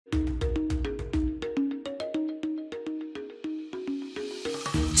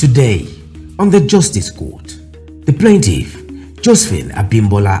Today, on the Justice Court, the plaintiff, Josephine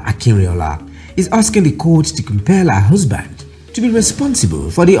Abimbola Akinriola, is asking the court to compel her husband to be responsible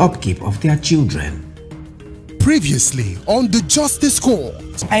for the upkeep of their children. Previously on the Justice Court.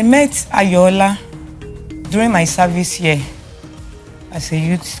 I met Ayola during my service here as a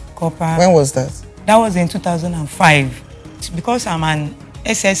youth corper. When was that? That was in 2005. Because I'm an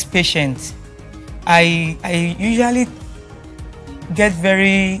SS patient, I usually get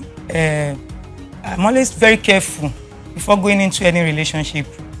very, I'm always very careful before going into any relationship.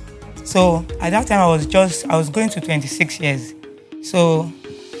 So at that time I was going to 26 years. So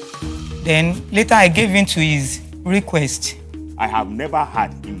then later I gave in to his request. I have never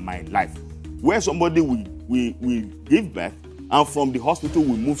had in my life where somebody will give birth and from the hospital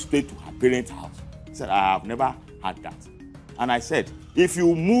will move straight to her parents' house. I said, I have never had that. And I said, if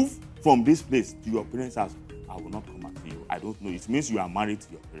you move from this place to your parents' house, I will not come after you. I don't know. It means you are married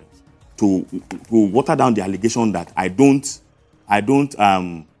to your parents. To water down the allegation that I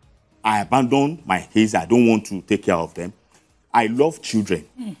abandon my kids. I don't want to take care of them. I love children.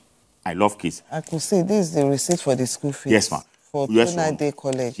 I love kids. I could say this is the receipt for the school fees. Yes, ma'am. For yes, 29-day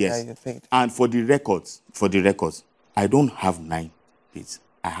college yes. that you paid. And for the records, I don't have 9 kids.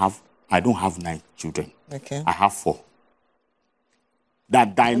 I don't have 9 children. Okay. I have 4.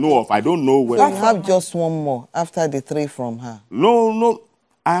 That I know of. I don't know whether. So you have just one more after the 3 from her? No.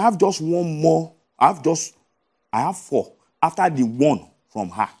 I have just one more. I have 4 after the 1 from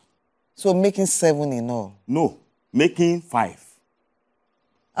her. So making 7 in all? No, making 5.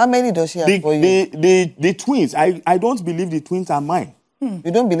 How many does she have for you? The twins. I don't believe the twins are mine. You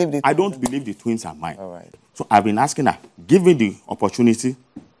don't believe the twins? I don't believe the twins are mine. All right. So I've been asking her, given the opportunity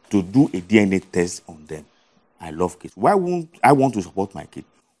to do a DNA test on them. I love kids. Why won't I want to support my kid?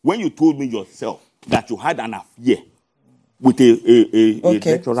 When you told me yourself that you had an affair with a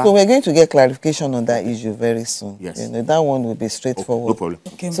lecturer. So we're going to get clarification on that issue very soon. Yes. You know, that one will be straightforward. No problem.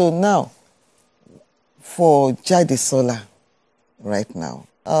 Okay. So now, for Jadisola, right now,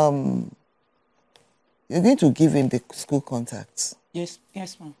 you're going to give him the school contacts. Yes,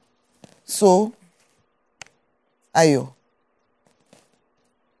 ma'am. So, Ayo,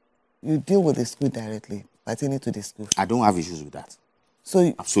 you deal with the school directly, pertaining to the school. I don't have issues with that.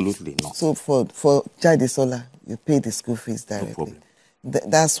 So absolutely not. So for Jadisola, you pay the school fees directly. No problem.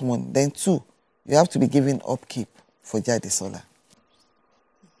 That's one. Then 2, you have to be giving upkeep for Jadisola.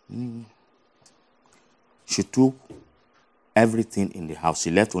 She took everything in the house. She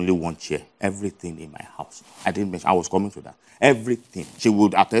left only 1 chair. Everything in my house. I didn't mention. I was coming to that. Everything. She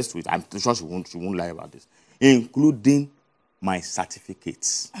would attest to it. I'm sure she won't lie about this, including my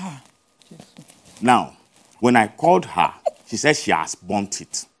certificates. Now, when I called her, she said she has burnt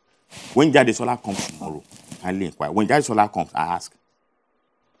it. When Jadisola comes tomorrow, kindly inquire. When Jadisola comes, I ask,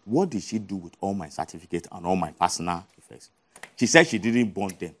 what did she do with all my certificates and all my personal effects? She said she didn't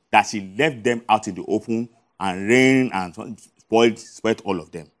burn them, that she left them out in the open and rain and spoiled all of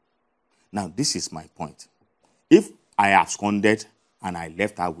them. Now, this is my point. If I absconded and I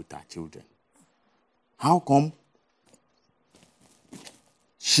left her with her children, how come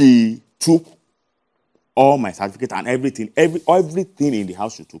she took all my certificates and everything in the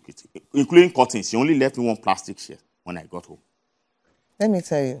house? She took it, including curtains. She only left me 1 plastic chair when I got home. Let me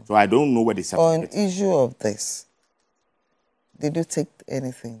tell you. So I don't know where the certificate. On issue of this, did you take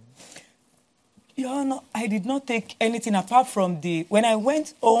anything? Your Honor, I did not take anything apart from when I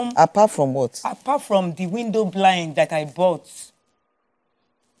went home. Apart from what? Apart from the window blind that I bought.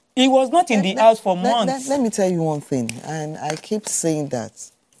 It was not in the house for months. Let me tell you one thing, and I keep saying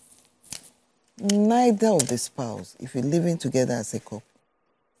that. Neither of the spouse, if you're living together as a couple,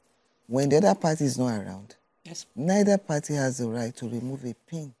 when the other party is not around, yes, neither party has the right to remove a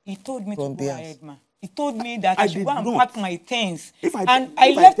pin. He told me from to go the ahead, house. ma. He told me that I should go and pack my things. If I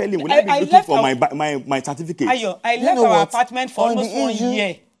tell him, will I be looking for my certificate? I left our apartment for almost 1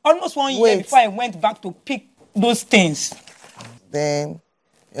 year. Almost 1 year before I went back to pick those things. Then,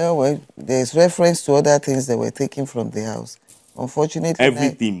 there's reference to other things that were taken from the house. Unfortunately,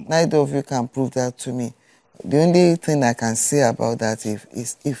 everything. Neither of you can prove that to me. The only thing I can say about that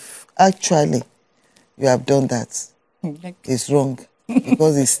is if actually you have done that, it's wrong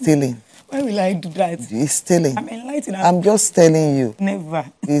because it's stealing. Why will I do that? It's stealing. I'm enlightened. I'm just telling you.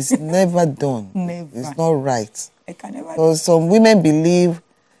 Never. It's never done. Never. It's not right. I can never. Because some women believe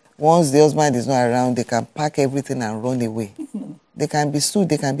once the husband is not around, they can pack everything and run away. They can be sued.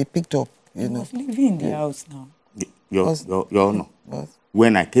 They can be picked up. You know. Living in the house now. Your Honor,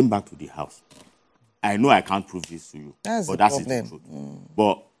 when I came back to the house, I know I can't prove this to you. That's but the that's problem. the truth.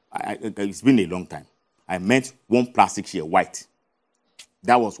 But it's been a long time. I met 1 plastic chair, white.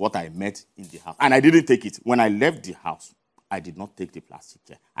 That was what I met in the house. And I didn't take it. When I left the house, I did not take the plastic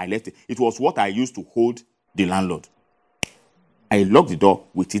chair. I left it. It was what I used to hold the landlord. I locked the door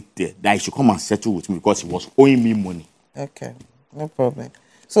with it there. That he should come and settle with me because he was owing me money. Okay, no problem.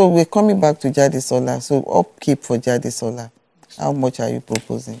 So we're coming back to Jadi Solar. So upkeep for Jadi Solar. How much are you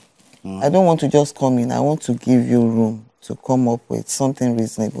proposing? I don't want to just come in. I want to give you room to come up with something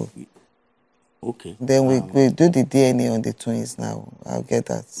reasonable. Okay. Then we do the DNA on the twins now. I'll get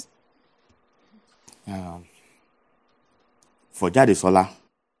that. For Jadi Solar,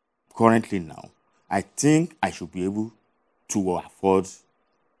 currently now, I think I should be able to afford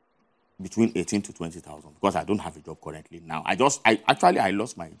between 18 to 20,000 because I don't have a job currently now. I lost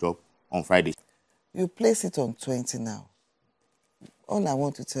my job on Friday. You place it on 20 now. All I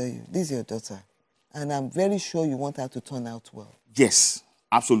want to tell you, this is your daughter, and I'm very sure you want her to turn out well. Yes,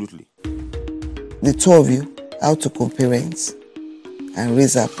 absolutely. The two of you, how to co-parent and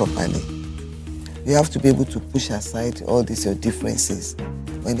raise her properly. You have to be able to push aside all these your differences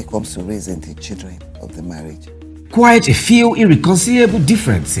when it comes to raising the children of the marriage. Quite a few irreconcilable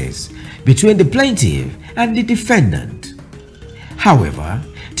differences between the plaintiff and the defendant. However,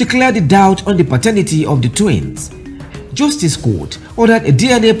 to clear the doubt on the paternity of the twins, Justice Court ordered a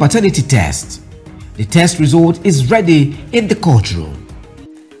DNA paternity test. The test result is ready in the courtroom.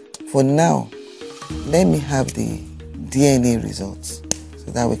 For now, let me have the DNA results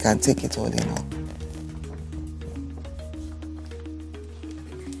so that we can take it all in all.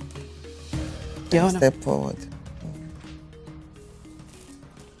 Step forward.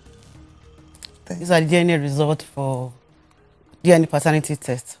 These are the DNA results for DNA paternity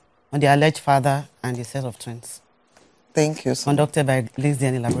test on the alleged father and the set of twins. Thank you, sir. Conducted by Liz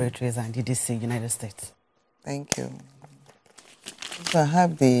DNA Laboratories and DDC, United States. Thank you. So I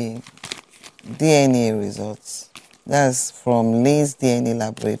have the DNA results. That's from Liz DNA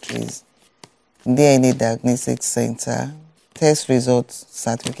Laboratories, DNA Diagnostic Center, test results,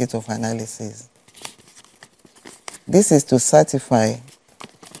 certificate of analysis. This is to certify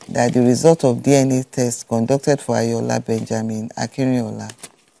that the result of DNA test conducted for Ayola Benjamin Akinriola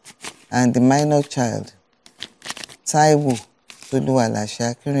and the minor child, Taiwo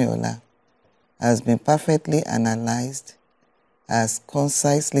Toluwalashe Akinriola, has been perfectly analyzed as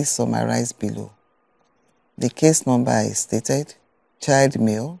concisely summarized below. The case number is stated: child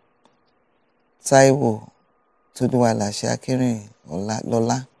male, Taiwo Toluwalashe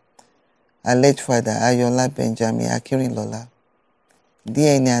Akinriola, alleged father Ayola Benjamin Akinriola.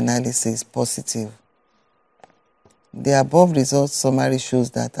 DNA analysis positive. The above results summary shows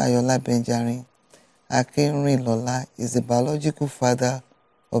that Ayola Benjamin Akinriola is the biological father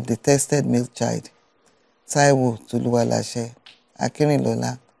of the tested male child, Taiwo Toluwalashe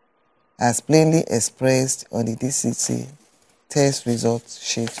Akinriola, as plainly expressed on the DCT test result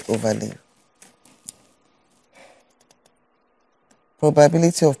sheet overlay.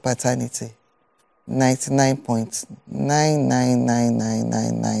 Probability of paternity,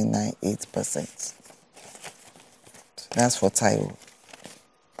 99.9999998%. That's for Taiwo.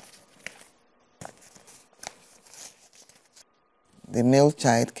 The male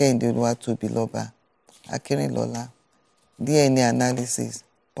child, Kehinde Oluwatobiloba Akinriola, DNA analysis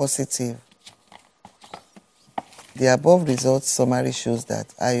positive. The above results summary shows that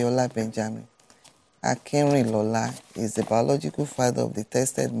Ayola Benjamin Akinriola is the biological father of the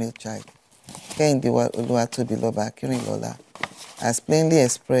tested male child, Kehinde Oluwatobiloba Akinriola, as plainly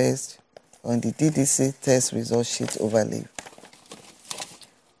expressed on the DDC test result sheet overlay.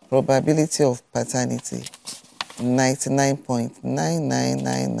 Probability of paternity,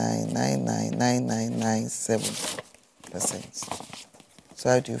 99.999999997%. So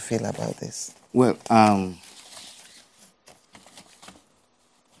how do you feel about this? Well,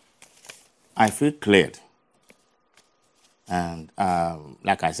 I feel cleared. And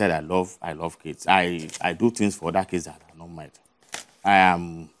like I said, I love kids. I do things for other kids that are not mine. I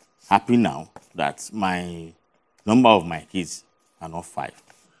am happy now that my number of my kids are not 5,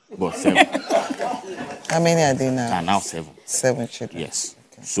 but 7. How many are they now? Are now 7. 7 children. Yes.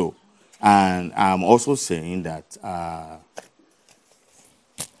 Okay. So, and I'm also saying that I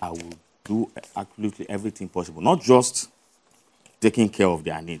will do absolutely everything possible, not just taking care of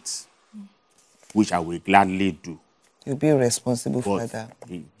their needs, which I will gladly do. You'll be a responsible father.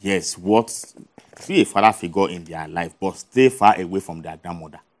 Yes, be a father figure in their life, but stay far away from their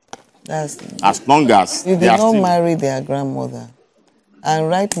grandmother. As long as you did not marry their grandmother, and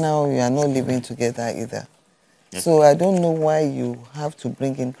right now you are not living together either. Yes. So I don't know why you have to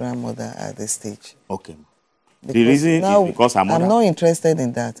bring in grandmother at this stage. Okay. Because the reason is because I'm not interested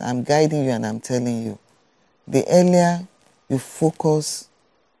in that. I'm guiding you and I'm telling you. The earlier you focus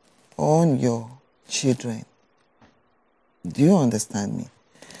on your children. Do you understand me?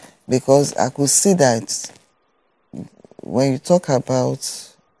 Because I could see that when you talk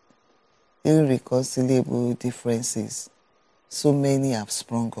about irreconcilable differences, so many have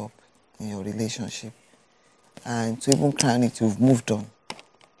sprung up in your relationship. And to even crown it, you've moved on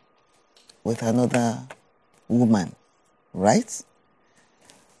with another woman, right?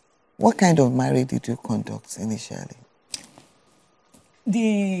 What kind of marriage did you conduct initially?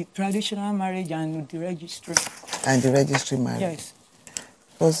 The traditional marriage and the registry. And the registry marriage? Yes.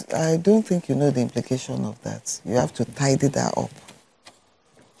 Because I don't think you know the implication of that. You have to tidy that up.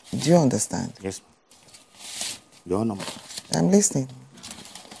 Do you understand? Yes. Your number. I'm listening.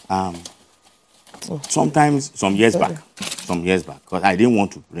 Sometimes, some years back, because I didn't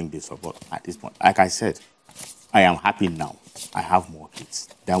want to bring this up, but at this point, like I said, I am happy now. I have more kids.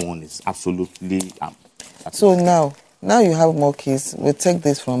 That one is absolutely... So now you have more kids. We'll take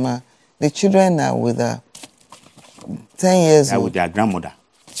this from her. The children are with her 10 years old. With their grandmother.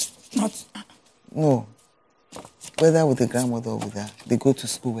 Not... No. Whether with the grandmother or with her, they go to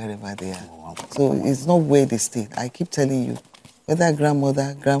school wherever they are. Oh, wow. So it's not where they stay. I keep telling you, whether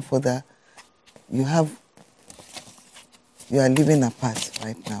grandmother, grandfather, you are living apart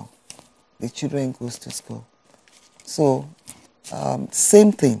right now. The children goes to school. So,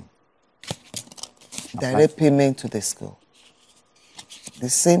 same thing. Direct payment to the school. The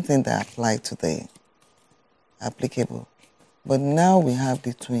same thing that applied to the applicable. But now we have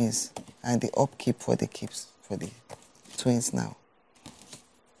the twins and the upkeep for the twins now.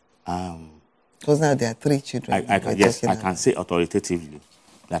 Because now there are 3 children. I can say authoritatively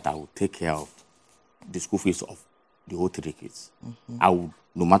that I will take care of the school fees of the whole 3 kids. I will,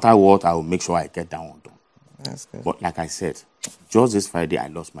 no matter what, I will make sure I get that one done. That's good. But like I said, just this Friday, I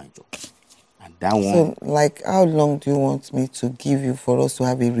lost my job. And that one... So, like, how long do you want me to give you for us to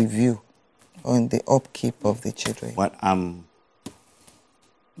have a review on the upkeep of the children? Well, I'm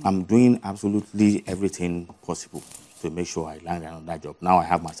doing absolutely everything possible to make sure I land another job. Now I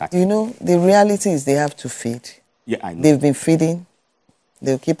have my certificate. You know, the reality is they have to feed. Yeah, I know. They've been feeding.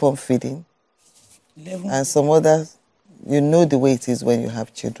 They'll keep on feeding. And some others, you know the way it is when you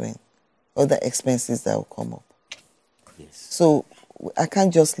have children. Other expenses that will come up. Yes. So I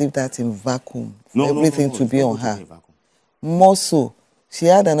can't just leave that in vacuum. Everything to be on her. More so, she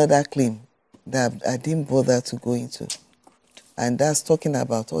had another claim that I didn't bother to go into. And that's talking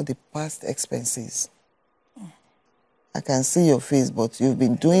about all the past expenses. I can see your face, but you've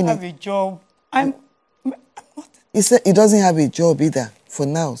been doing it. I have a job. I'm not. He said he doesn't have a job either for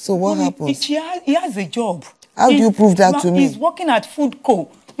now. So what happens? He has a job. How do you prove that to me? He's working at Food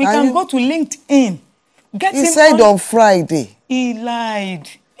Co. We can go to LinkedIn. He said on Friday. He lied.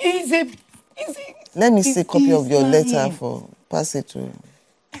 Let me see a copy of your letter for pass it to him.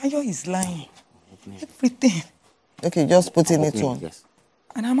 Ayo is lying. Everything. Okay, just putting it on. Yes.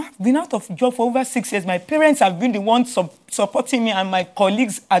 And I've been out of job for over 6 years. My parents have been the ones supporting me and my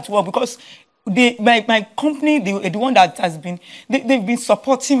colleagues at work because my company, the one that has been, they've been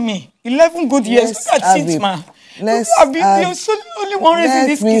supporting me. 11 good years. Look at it, man. Let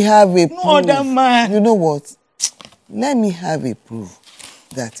me have a proof. No other man. You know what? Let me have a proof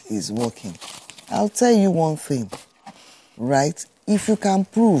that is working. I'll tell you one thing, right? If you can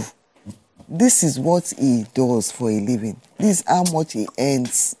prove this is what he does for a living, this is how much he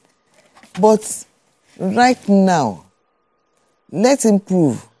earns. But right now, let him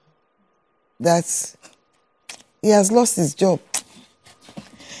prove that he has lost his job.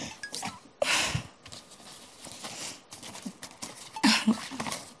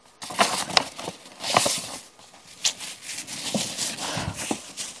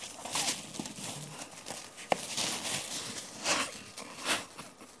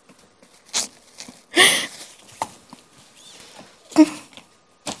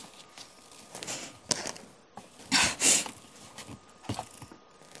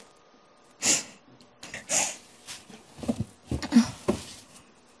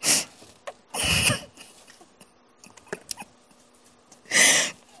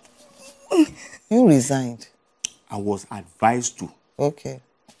 You resigned. I was advised to. Okay.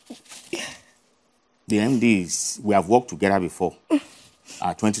 The MD we have worked together before,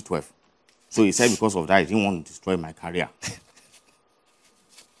 2012. So he said because of that, he didn't want to destroy my career.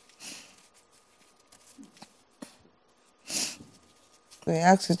 So he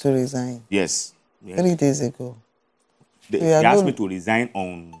asked you to resign? Yes. 3 days ago. He asked me to resign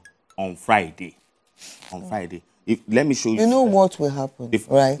on Friday. On Friday. Let me show you. You know what will happen,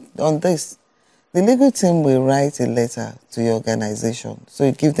 right? On this, the legal team will write a letter to your organization. So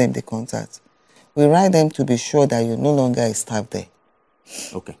you give them the contact. We write them to be sure that you're no longer a staff there.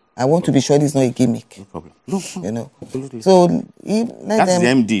 Okay. I want to be sure it's not a gimmick. No problem. No, You know. absolutely. So let That's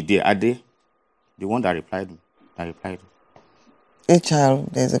them. the MD. Are they the one that replied? HR,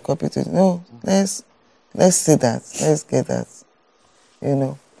 there's a copy to. No, let's see that. Let's get that. You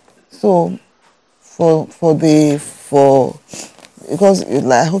know. So because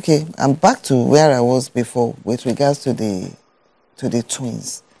like, okay, I'm back to where I was before with regards to the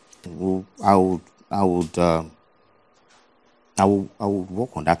twins. I would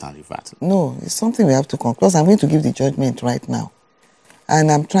work on that and revert. No, it's something we have to conclude. I'm going to give the judgment right now.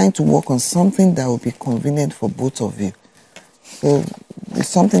 And I'm trying to work on something that will be convenient for both of you. So it's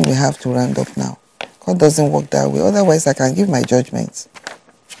something we have to round up now. God doesn't work that way. Otherwise, I can give my judgment.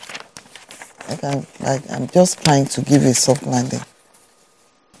 I'm just trying to give a soft landing.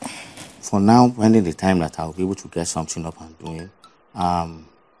 For now, pending the time that I'll be able to get something up and doing, I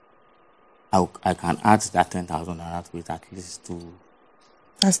can add that 10,000 naira to it at least to...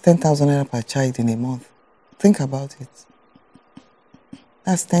 That's 10,000 naira per child in a month. Think about it.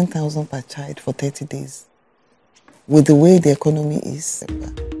 That's 10,000 per child for 30 days. With the way the economy is,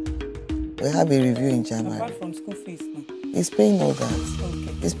 we have a review in January. Apart from school fees, no? He's paying all that.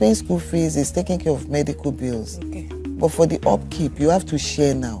 Okay. He's paying school fees, he's taking care of medical bills. Okay. But for the upkeep, you have to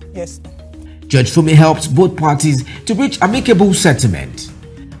share now. Yes. Judge Fumi helped both parties to reach amicable settlement.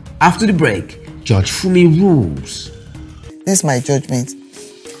 After the break, Judge Fumi rules. This is my judgment.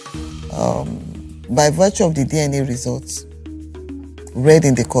 By virtue of the DNA results read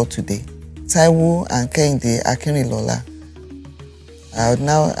in the court today, Taiwo and Kehinde Akinrilola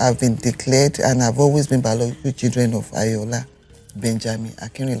have been declared and have always been biological children of Ayola Benjamin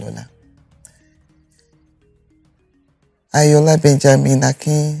Akinrilola. Ayola Benjamin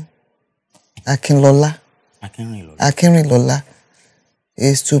Akinrilola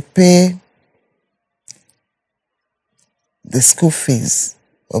is to pay the school fees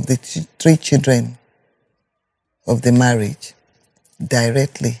of the 3 children of the marriage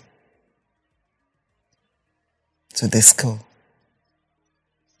directly to the school.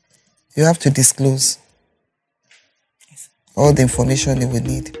 You have to disclose all the information you will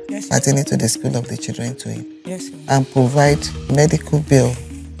need pertaining to the school of the children to him. Yes. And provide medical bill.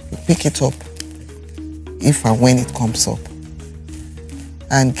 Pick it up if and when it comes up.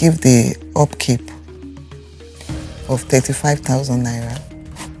 And give the upkeep of 35,000 naira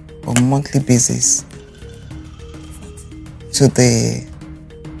on a monthly basis to the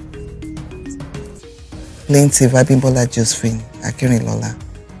plaintiff Abimbola Josephine Akinrilola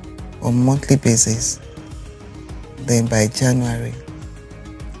on a monthly basis. Then by January,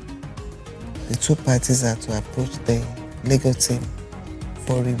 the 2 parties are to approach the legal team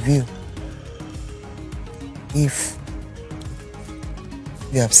for review if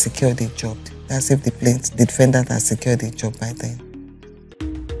you have secured a job. That's if the defendant has secured a job by then.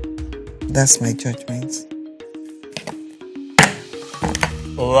 That's my judgment.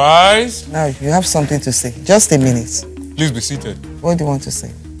 All rise. Now, you have something to say. Just a minute. Please be seated. What do you want to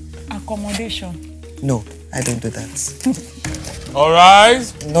say? Accommodation. No, I don't do that. All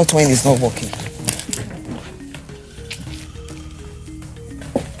rise. Not when it's not working.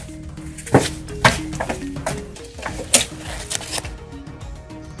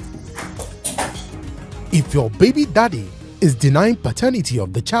 If your baby daddy is denying paternity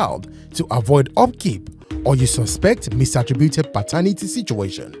of the child to avoid upkeep, or you suspect misattributed paternity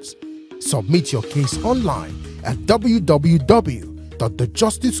situations, submit your case online at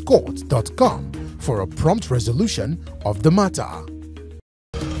www.thejusticescourt.com for a prompt resolution of the matter.